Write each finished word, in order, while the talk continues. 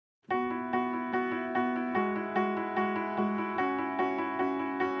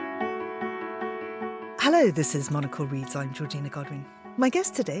Hello, this is Monocle Reads. I'm Georgina Godwin. My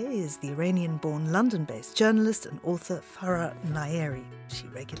guest today is the Iranian-born, London-based journalist and author Farah Naeri. She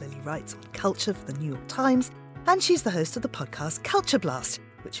regularly writes on culture for the New York Times, and she's the host of the podcast Culture Blast,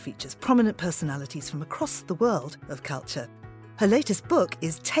 which features prominent personalities from across the world of culture. Her latest book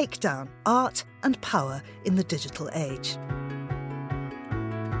is Takedown, Art and Power in the Digital Age.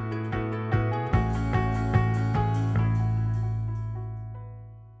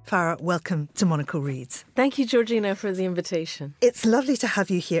 Farah, welcome to Monocle Reads. Thank you, Georgina, for the invitation. It's lovely to have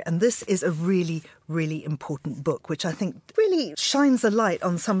you here, and this is a really, really important book, which I think really shines a light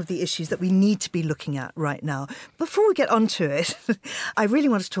on some of the issues that we need to be looking at right now. Before we get onto it, I really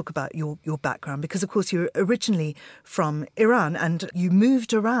want to talk about your background, because, of course, you're originally from Iran and you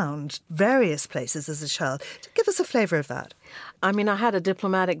moved around various places as a child. Give us a flavour of that. I mean, I had a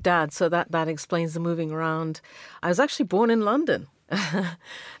diplomatic dad, so that explains the moving around. I was actually born in London.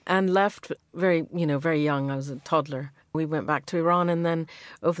 And left very young. I was a toddler. We went back to Iran, and then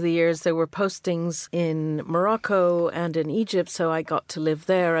over the years there were postings in Morocco and in Egypt, so I got to live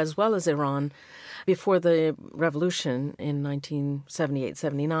there as well as Iran before the revolution in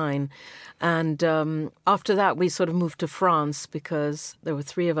 1978-79. And after that, we sort of moved to France because there were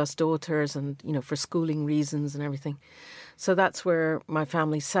three of us daughters and, for schooling reasons and everything. So that's where my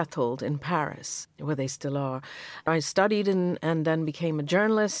family settled, in Paris, where they still are. I studied and then became a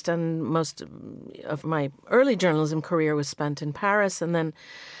journalist, and most of my early journalism career was spent in Paris. And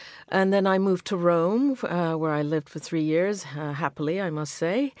then I moved to Rome, where I lived for 3 years, happily, I must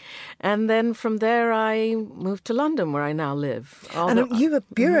say. And then from there, I moved to London, where I now live. And you were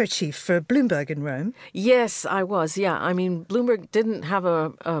bureau chief for Bloomberg in Rome? Yes, I was, yeah. I mean, Bloomberg didn't have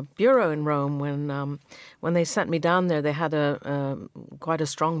a bureau in Rome when they sent me down there. They had quite a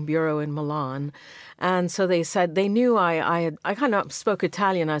strong bureau in Milan. And so they said, they knew I kind of spoke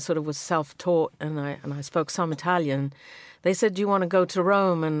Italian. I sort of was self-taught, and I spoke some Italian. They said, do you want to go to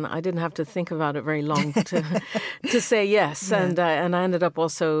Rome? And I didn't have to think about it very long to say yes. Yeah. And I ended up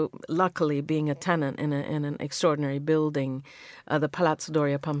also, luckily, being a tenant in an extraordinary building, the Palazzo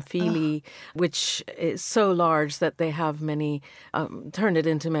Doria Pamphili, which is so large that they have turned it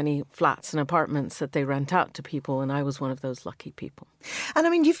into many flats and apartments that they rent out to people. And I was one of those lucky people. And I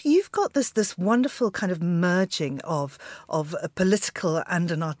mean, you've got this wonderful kind of merging of a political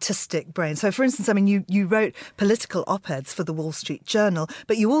and an artistic brain. So, for instance, I mean, you wrote political op-eds for the Wall Street Journal,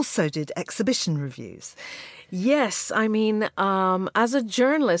 but you also did exhibition reviews. Yes, I mean, as a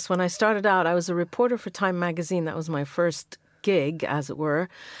journalist, when I started out, I was a reporter for Time magazine. That was my first gig, as it were.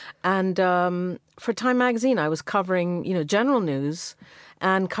 And for Time magazine, I was covering, general news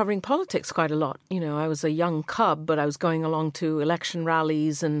and covering politics quite a lot. I was a young cub, but I was going along to election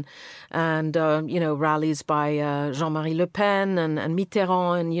rallies and rallies by Jean-Marie Le Pen and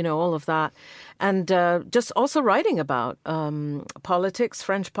Mitterrand and, all of that. And just also writing about politics,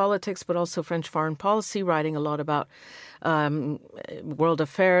 French politics, but also French foreign policy, writing a lot about world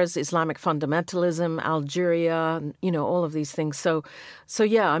affairs, Islamic fundamentalism, Algeria, all of these things. So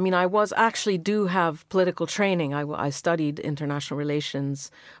yeah, I mean, I do have political training. I studied international relations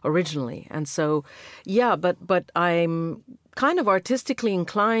originally. And so, yeah, but I'm kind of artistically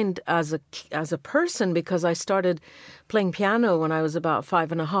inclined as a person, because I started playing piano when I was about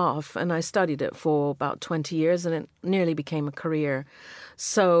 5.5, and I studied it for about 20 years, and it nearly became a career.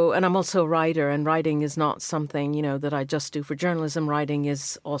 So, and I'm also a writer, and writing is not something, that I just do for journalism. Writing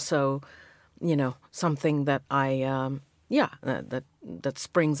is also, something that that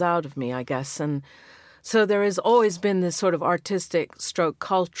springs out of me, I guess. And so there has always been this sort of artistic stroke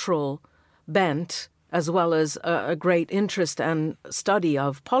cultural bent, as well as a great interest and study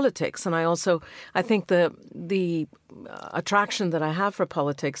of politics. And I think the attraction that I have for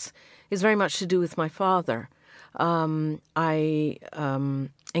politics is very much to do with my father. I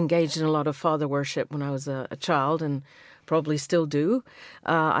engaged in a lot of father worship when I was a child, and probably still do.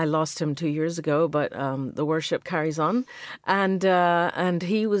 I lost him 2 years ago, but the worship carries on. And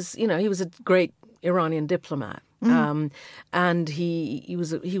he was a great Iranian diplomat. And he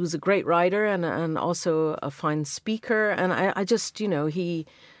was a great writer and also a fine speaker. And I just, you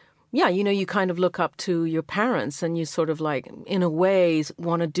kind of look up to your parents, and you sort of like, in a way,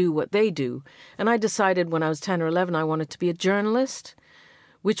 want to do what they do. And I decided when I was 10 or 11, I wanted to be a journalist,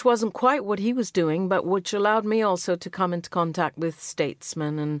 which wasn't quite what he was doing, but which allowed me also to come into contact with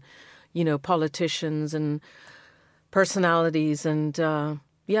statesmen and, politicians and personalities and,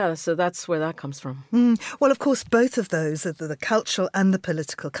 Yeah, so that's where that comes from. Well, of course, both of those, the cultural and the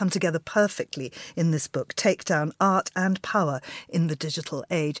political, come together perfectly in this book, Takedown, Art and Power in the Digital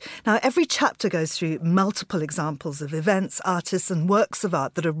Age. Now, every chapter goes through multiple examples of events, artists and works of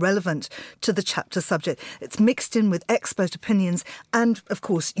art that are relevant to the chapter subject. It's mixed in with expert opinions and, of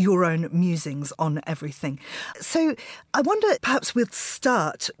course, your own musings on everything. So I wonder, perhaps we'll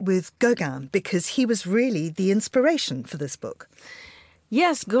start with Gauguin, because he was really the inspiration for this book.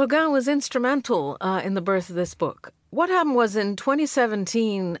 Yes, Gauguin was instrumental in the birth of this book. What happened was in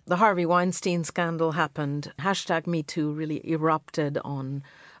 2017, the Harvey Weinstein scandal happened. #MeToo really erupted on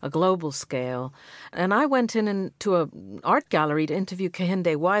a global scale. And I went into an art gallery to interview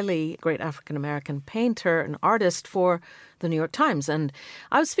Kehinde Wiley, a great African-American painter and artist, for the New York Times. And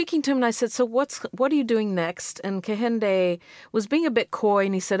I was speaking to him and I said, so what are you doing next? And Kehinde was being a bit coy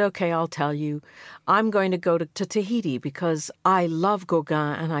and he said, okay, I'll tell you. I'm going to go to Tahiti because I love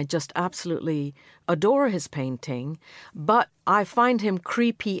Gauguin and I just absolutely adore his painting. But I find him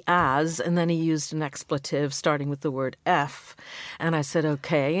creepy as, and then he used an expletive starting with the word F. And I said,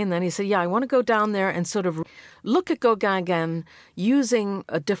 okay. And then he said, yeah, I want to go down there and sort of look at Gauguin again using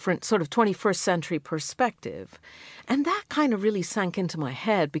a different sort of 21st century perspective. And that kind of really sank into my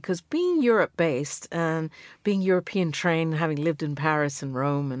head because being Europe-based and being European trained, having lived in Paris and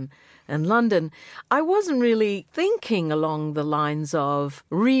Rome and London, I wasn't really thinking along the lines of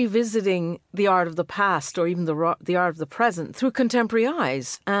revisiting the art of the past or even the art of the present through contemporary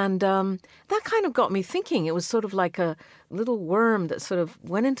eyes. And that kind of got me thinking. It was sort of like a little worm that sort of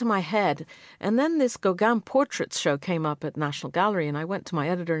went into my head. And then this Gauguin Portraits show came up at National Gallery, and I went to my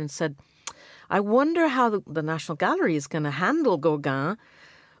editor and said, I wonder how the National Gallery is going to handle Gauguin.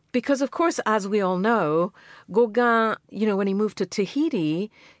 Because, of course, as we all know, Gauguin, when he moved to Tahiti,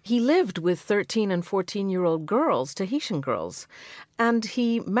 he lived with 13 and 14-year-old girls, Tahitian girls. And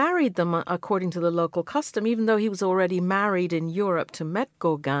he married them according to the local custom, even though he was already married in Europe to Met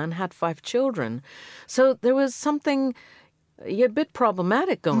Gauguin, had 5 children. So there was something a bit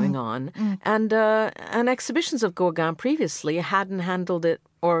problematic going on. And exhibitions of Gauguin previously hadn't handled it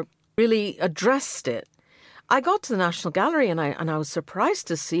or really addressed it. I got to the National Gallery and I was surprised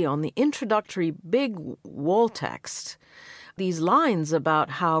to see on the introductory big wall text these lines about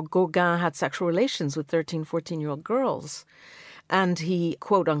how Gauguin had sexual relations with 13, 14-year-old girls. And he,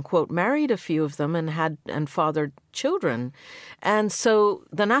 quote unquote, married a few of them and fathered children. And so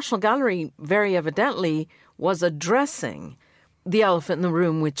the National Gallery very evidently was addressing the elephant in the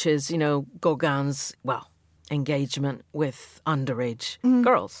room, which is, Gauguin's, engagement with underage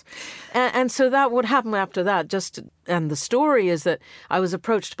girls. And so that would happen after that. And the story is that I was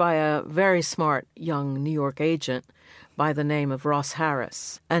approached by a very smart young New York agent by the name of Ross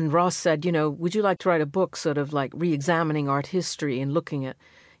Harris. And Ross said, would you like to write a book sort of like re-examining art history and looking at,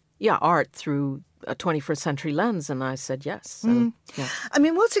 art through a 21st century lens? And I said yes. So, yeah. I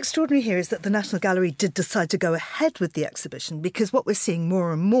mean, what's extraordinary here is that the National Gallery did decide to go ahead with the exhibition, because what we're seeing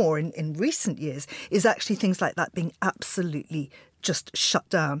more and more in recent years is actually things like that being absolutely just shut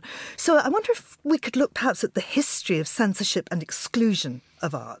down. So I wonder if we could look perhaps at the history of censorship and exclusion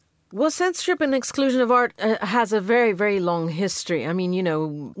of art. Well, censorship and exclusion of art has a very, very long history. I mean,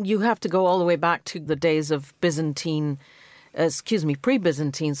 you have to go all the way back to the days of pre-Byzantine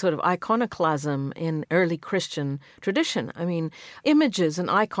sort of iconoclasm in early Christian tradition. I mean, images and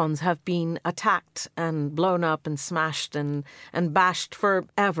icons have been attacked and blown up and smashed and bashed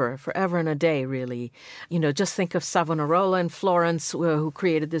forever and a day, really. Just think of Savonarola in Florence, who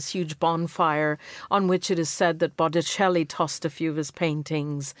created this huge bonfire on which it is said that Botticelli tossed a few of his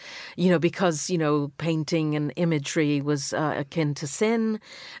paintings, because, painting and imagery was akin to sin.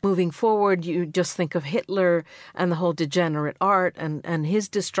 Moving forward, you just think of Hitler and the whole degenerate art and his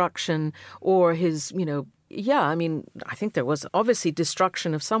destruction, or his, I think there was obviously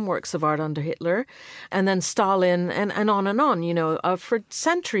destruction of some works of art under Hitler, and then Stalin and on, for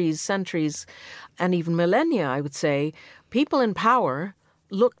centuries, and even millennia, I would say, people in power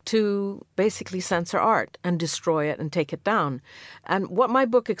look to basically censor art and destroy it and take it down. And what my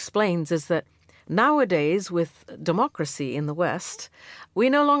book explains is that nowadays, with democracy in the West, we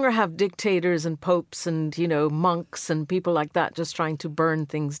no longer have dictators and popes and, monks and people like that just trying to burn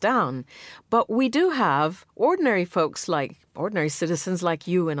things down. But we do have ordinary citizens like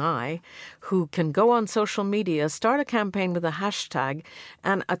you and I, who can go on social media, start a campaign with a hashtag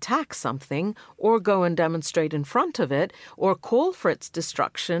and attack something, or go and demonstrate in front of it, or call for its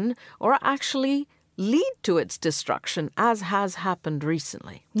destruction, or actually lead to its destruction, as has happened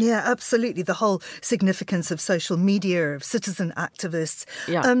recently. Yeah, absolutely. The whole significance of social media, of citizen activists.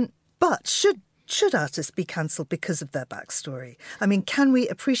 Yeah. But should Should artists be cancelled because of their backstory? I mean, can we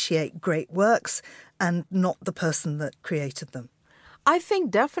appreciate great works and not the person that created them? I think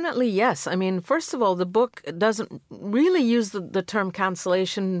definitely yes. I mean, first of all, the book doesn't really use the term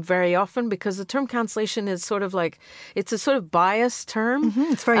cancellation very often because the term cancellation is sort of like, it's a sort of biased term.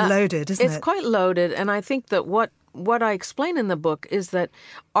 Mm-hmm. It's very loaded, isn't it? It's quite loaded. And I think that what I explain in the book is that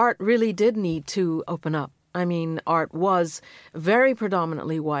art really did need to open up. I mean, art was very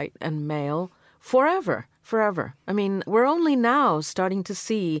predominantly white and male forever. I mean, we're only now starting to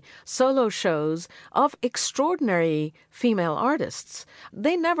see solo shows of extraordinary female artists.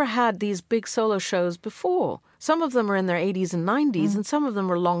 They never had these big solo shows before. Some of them are in their 80s and 90s, and some of them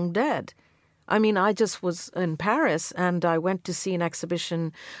are long dead. I mean, I just was in Paris and I went to see an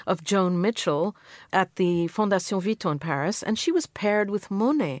exhibition of Joan Mitchell at the Fondation Vuitton in Paris, and she was paired with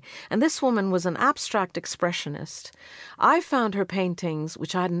Monet. And this woman was an abstract expressionist. I found her paintings,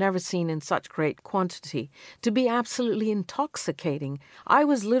 which I had never seen in such great quantity, to be absolutely intoxicating. I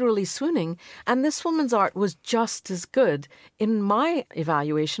was literally swooning, and this woman's art was just as good, in my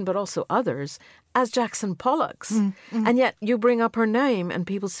evaluation, but also others, as Jackson Pollock's. And yet you bring up her name and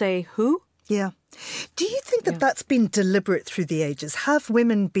people say, who? Yeah. Do you think that that's been deliberate through the ages? Have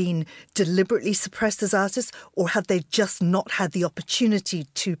women been deliberately suppressed as artists, or have they just not had the opportunity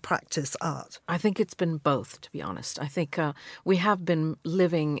to practice art? I think it's been both, to be honest. I think we have been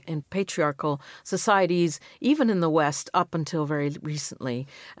living in patriarchal societies, even in the West, up until very recently.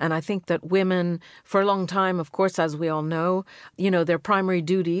 And I think that women, for a long time, of course, as we all know, their primary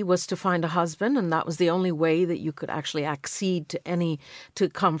duty was to find a husband, and that was the only way that you could actually accede to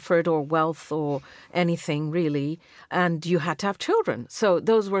comfort or wealth or anything really, and you had to have children. So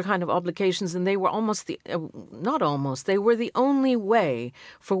those were kind of obligations, and they were they were the only way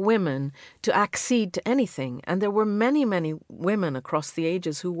for women to accede to anything. And there were many, many women across the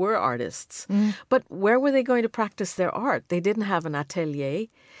ages who were artists. But where were they going to practice their art? They didn't have an atelier.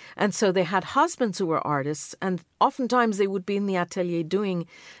 And so they had husbands who were artists, and oftentimes they would be in the atelier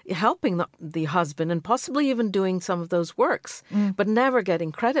helping the husband and possibly even doing some of those works, but never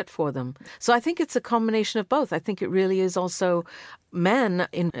getting credit for them. So I think it's a combination of both. I think it really is also men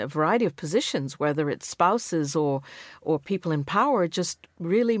in a variety of positions, whether it's spouses or people in power, just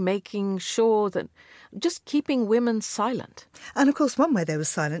really making sure that just keeping women silent. And of course, one way they were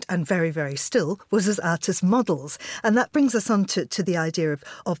silent and very, very still was as artist models. And that brings us on to the idea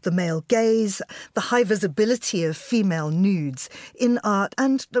of the male gaze, the high visibility of female nudes in art,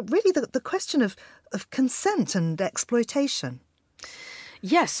 and really the question of consent and exploitation.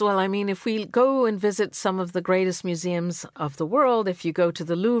 Yes, well, I mean, if we go and visit some of the greatest museums of the world, if you go to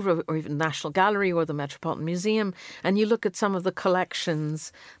the Louvre or even National Gallery or the Metropolitan Museum, and you look at some of the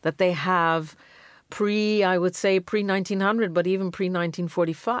collections that they have pre-1900, but even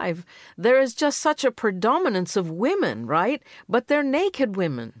pre-1945, there is just such a predominance of women, right? But they're naked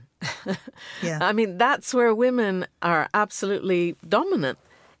women. Yeah. I mean, that's where women are absolutely dominant,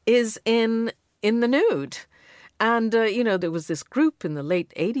 is in the nude. And, there was this group in the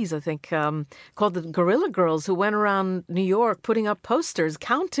late 80s, I think, called the Guerrilla Girls, who went around New York putting up posters,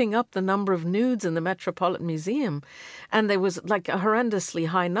 counting up the number of nudes in the Metropolitan Museum. And there was like a horrendously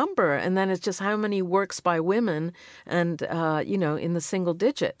high number. And then it's just how many works by women and, in the single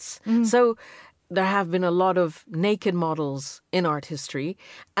digits. So there have been a lot of naked models in art history.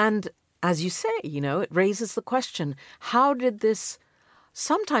 And as you say, it raises the question, how did this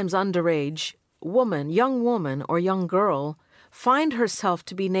sometimes underage young woman or young girl find herself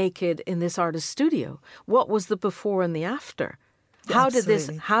to be naked in this artist's studio? What was the before and the after? How did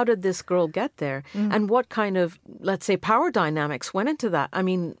this girl get there? And what kind of, let's say, power dynamics went into that? I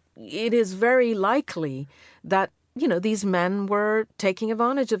mean, it is very likely that, these men were taking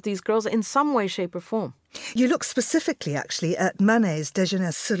advantage of these girls in some way, shape or form. You look specifically, actually, at Manet's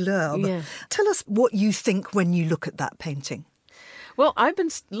Déjeuner sur l'herbe. Yeah. Tell us what you think when you look at that painting. Well, I've been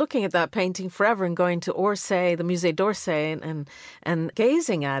looking at that painting forever and going to Orsay, the Musée d'Orsay, and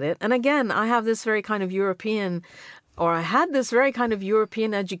gazing at it. And again, I had this very kind of European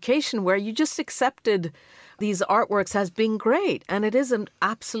education where you just accepted these artworks as being great. And it is an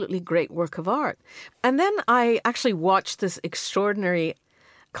absolutely great work of art. And then I actually watched this extraordinary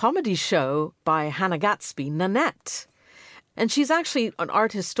comedy show by Hannah Gatsby, Nanette. And she's actually an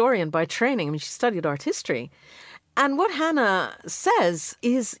art historian by training. I mean, she studied art history. And what Hannah says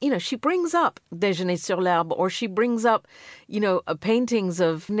is, she brings up Déjeuner sur l'herbe, or she brings up, paintings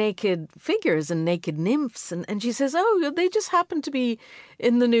of naked figures and naked nymphs. And she says, oh, they just happen to be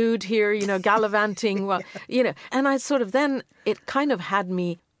in the nude here, gallivanting. Well, and I sort of then it kind of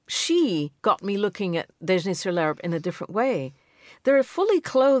she got me looking at Déjeuner sur l'herbe in a different way. They're fully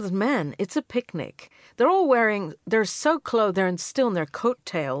clothed men. It's a picnic. They're so clothed, they're still in their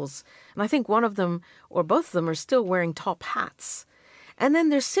coattails. And I think one of them, or both of them, are still wearing top hats. And then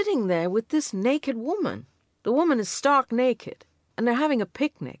they're sitting there with this naked woman. The woman is stark naked. And they're having a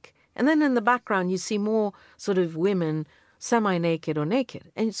picnic. And then in the background, you see more sort of women semi-naked or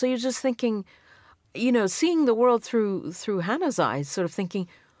naked. And so you're just thinking, seeing the world through Hannah's eyes, sort of thinking,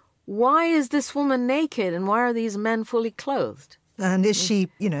 why is this woman naked and why are these men fully clothed? And is she,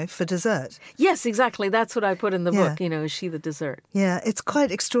 for dessert? Yes, exactly. That's what I put in the book. Is she the dessert? Yeah, it's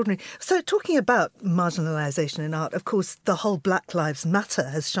quite extraordinary. So talking about marginalisation in art, of course, the whole Black Lives Matter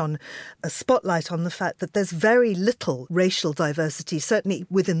has shone a spotlight on the fact that there's very little racial diversity, certainly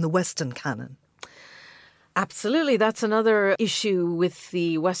within the Western canon. Absolutely. That's another issue with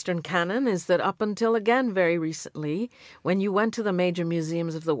the Western canon, is that up until, again, very recently, when you went to the major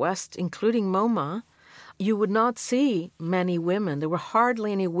museums of the West, including MoMA, you would not see many women. There were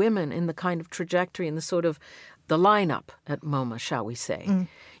hardly any women in the kind of trajectory and the sort of the lineup at MoMA, shall we say.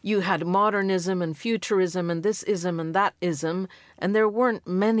 You had modernism and futurism and this ism and that ism, and there weren't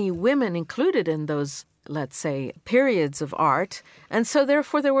many women included in those, let's say, periods of art. And so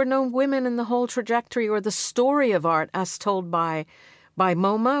therefore there were no women in the whole trajectory or the story of art as told by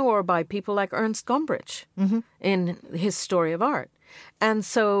MoMA or by people like Ernst Gombrich in his story of art. And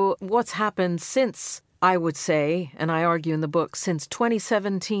so what's happened since, I would say, and I argue in the book, since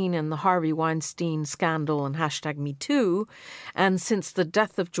 2017 and the Harvey Weinstein scandal and #MeToo, and since the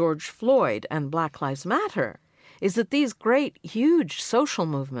death of George Floyd and Black Lives Matter, is that these great, huge social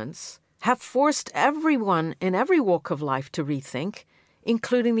movements have forced everyone in every walk of life to rethink,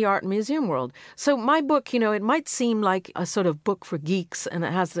 including the art and museum world. So my book, it might seem like a sort of book for geeks, and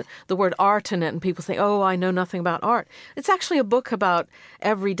it has the word art in it, and people think, oh, I know nothing about art. It's actually a book about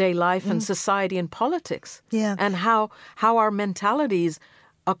everyday life and society and politics, and how our mentalities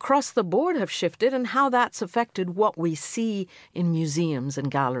across the board have shifted and how that's affected what we see in museums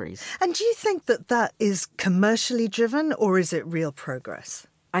and galleries. And do you think that is commercially driven, or is it real progress?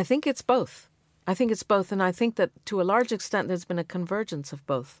 I think it's both. And I think that to a large extent there's been a convergence of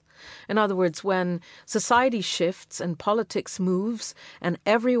both. In other words, when society shifts and politics moves and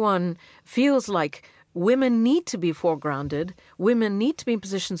everyone feels like women need to be foregrounded, women need to be in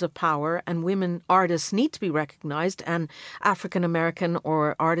positions of power, and women artists need to be recognized, and African American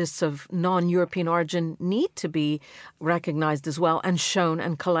or artists of non-European origin need to be recognized as well and shown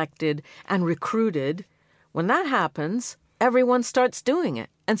and collected and recruited. When that happens, everyone starts doing it.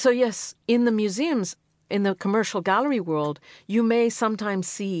 And so, yes, in the museums, in the commercial gallery world, you may sometimes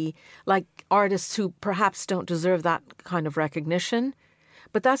see like artists who perhaps don't deserve that kind of recognition.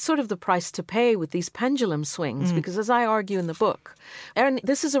 But that's sort of the price to pay with these pendulum swings, because as I argue in the book, and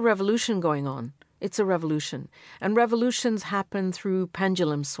this is a revolution going on. It's a revolution. And revolutions happen through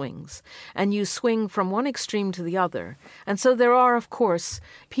pendulum swings. And you swing from one extreme to the other. And so there are, of course,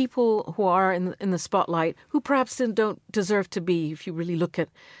 people who are in the spotlight who perhaps don't deserve to be, if you really look at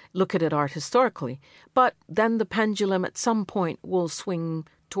it art historically. But then the pendulum at some point will swing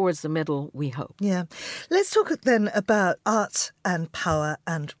towards the middle, we hope. Yeah. Let's talk then about art and power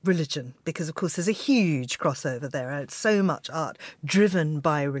and religion, because, of course, there's a huge crossover there. It's so much art driven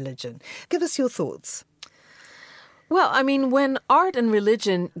by religion. Give us your thoughts. Well, I mean, when art and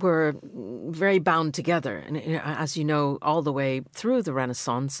religion were very bound together, and as you know, all the way through the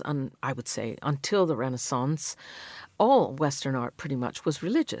Renaissance, and I would say until the Renaissance, all Western art pretty much was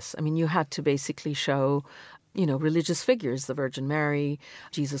religious. I mean, you had to basically show religious figures, the Virgin Mary,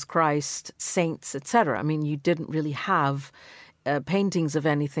 Jesus Christ, saints, etc. I mean, you didn't really have paintings of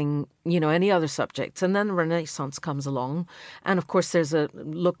anything, any other subjects. And then the Renaissance comes along. And of course, there's a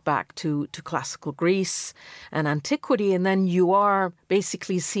look back to classical Greece and antiquity. And then you are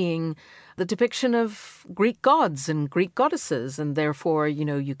basically seeing the depiction of Greek gods and Greek goddesses. And therefore,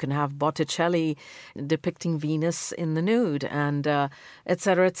 you can have Botticelli depicting Venus in the nude and et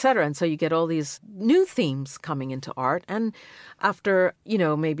cetera, et cetera. And so you get all these new themes coming into art. And after,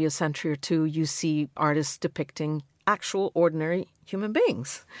 maybe a century or two, you see artists depicting actual ordinary human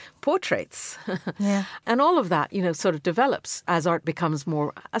beings, portraits. Yeah. And all of that, sort of develops as art becomes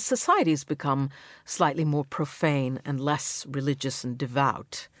as societies become slightly more profane and less religious and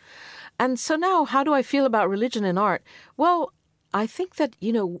devout. And so now, how do I feel about religion in art? Well, I think that,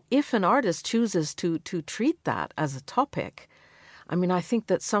 if an artist chooses to treat that as a topic, I mean, I think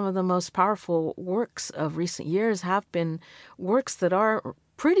that some of the most powerful works of recent years have been works that are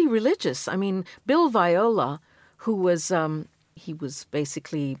pretty religious. I mean, Bill Viola, who was he was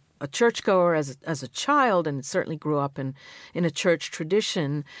basically a churchgoer as a child and certainly grew up in a church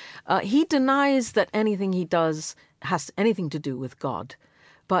tradition, he denies that anything he does has anything to do with God.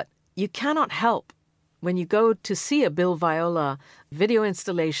 But you cannot help when you go to see a Bill Viola video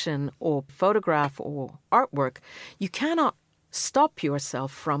installation or photograph or artwork, you cannot stop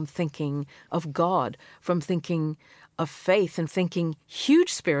yourself from thinking of God, from thinking of faith and thinking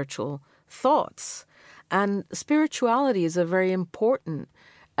huge spiritual thoughts. And spirituality is a very important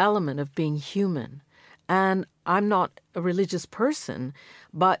element of being human. And I'm not a religious person,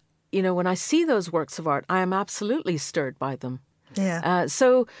 but, when I see those works of art, I am absolutely stirred by them. Yeah.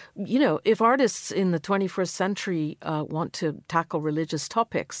 So, if artists in the 21st century want to tackle religious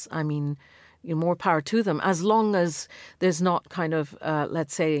topics, I mean, more power to them, as long as there's not kind of,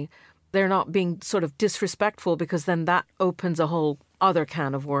 let's say, they're not being sort of disrespectful, because then that opens a whole other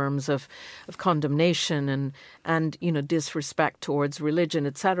can of worms of condemnation and disrespect towards religion,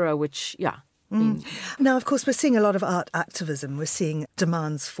 etc., which, yeah. Now, of course, we're seeing a lot of art activism. We're seeing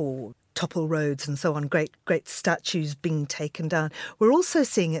demands for topple roads and so on, great statues being taken down. We're also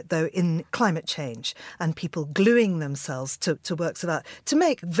seeing it, though, in climate change and people gluing themselves to works of art to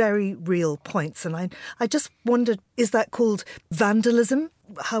make very real points. And I just wondered, is that called vandalism?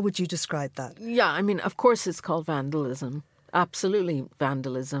 How would you describe that? Yeah, I mean, of course it's called vandalism. Absolutely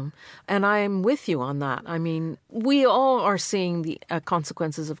vandalism. And I'm with you on that. I mean, we all are seeing the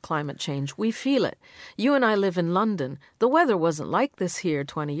consequences of climate change. We feel it. You and I live in London. The weather wasn't like this here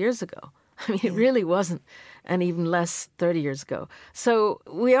 20 years ago. I mean, it really wasn't. And even less 30 years ago. So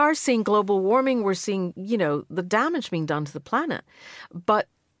we are seeing global warming. We're seeing, the damage being done to the planet. But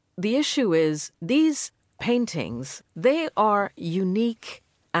the issue is these paintings, they are unique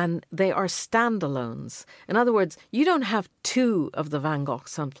and they are standalones. In other words, you don't have two of the Van Gogh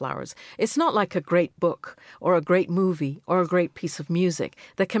sunflowers. It's not like a great book or a great movie or a great piece of music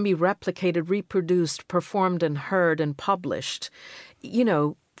that can be replicated, reproduced, performed and heard and published,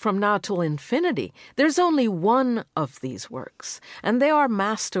 from now till infinity. There's only one of these works, and they are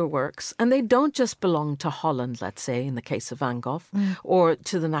masterworks, and they don't just belong to Holland, let's say, in the case of Van Gogh, or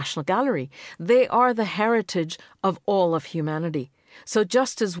to the National Gallery. They are the heritage of all of humanity. So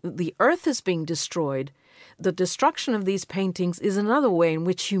just as the earth is being destroyed, the destruction of these paintings is another way in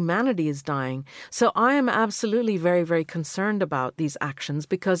which humanity is dying. So I am absolutely very, very concerned about these actions,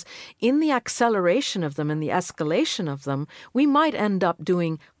 because in the acceleration of them and the escalation of them, we might end up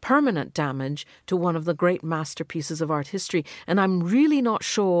doing permanent damage to one of the great masterpieces of art history. And I'm really not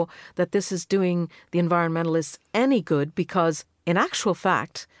sure that this is doing the environmentalists any good, because in actual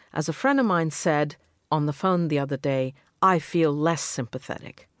fact, as a friend of mine said on the phone the other day, I feel less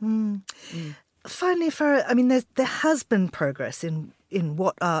sympathetic. Finally, Farah, I mean, there has been progress in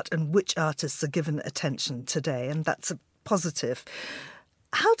what art and which artists are given attention today, and that's a positive.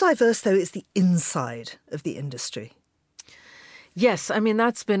 How diverse, though, is the inside of the industry? Yes, I mean,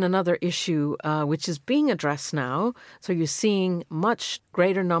 that's been another issue which is being addressed now. So you're seeing much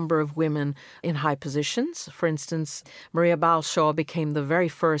greater number of women in high positions. For instance, Maria Balshaw became the very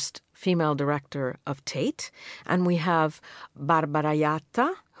first female director of Tate. And we have Barbara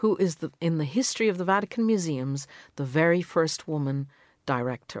Yatta, who is in the history of the Vatican Museums, the very first woman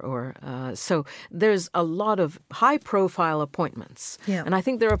director. So there's a lot of high-profile appointments. Yeah. And I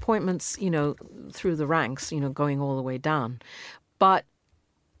think there are appointments, through the ranks, going all the way down. But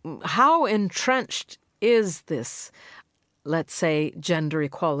how entrenched is this, let's say, gender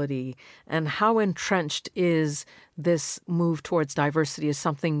equality, and how entrenched is this move towards diversity is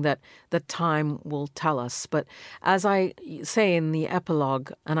something that time will tell us. But as I say in the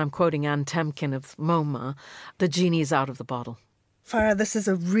epilogue, and I'm quoting Anne Temkin of MoMA, the genie's out of the bottle. Farah, this is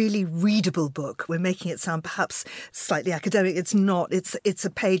a really readable book. We're making it sound perhaps slightly academic. It's not. It's a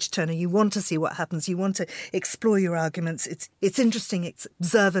page-turner. You want to see what happens. You want to explore your arguments. It's interesting, it's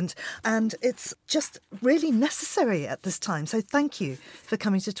observant, and it's just really necessary at this time. So thank you for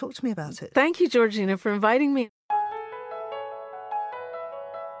coming to talk to me about it. Thank you, Georgina, for inviting me.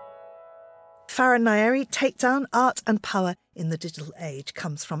 Farah Naeri, Takedown, Art and Power in the Digital Age,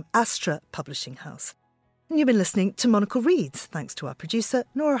 comes from Astra Publishing House. And you've been listening to Monocle Reads, thanks to our producer,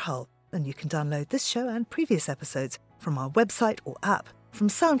 Nora Hull. And you can download this show and previous episodes from our website or app, from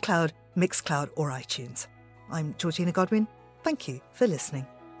SoundCloud, Mixcloud or iTunes. I'm Georgina Godwin. Thank you for listening.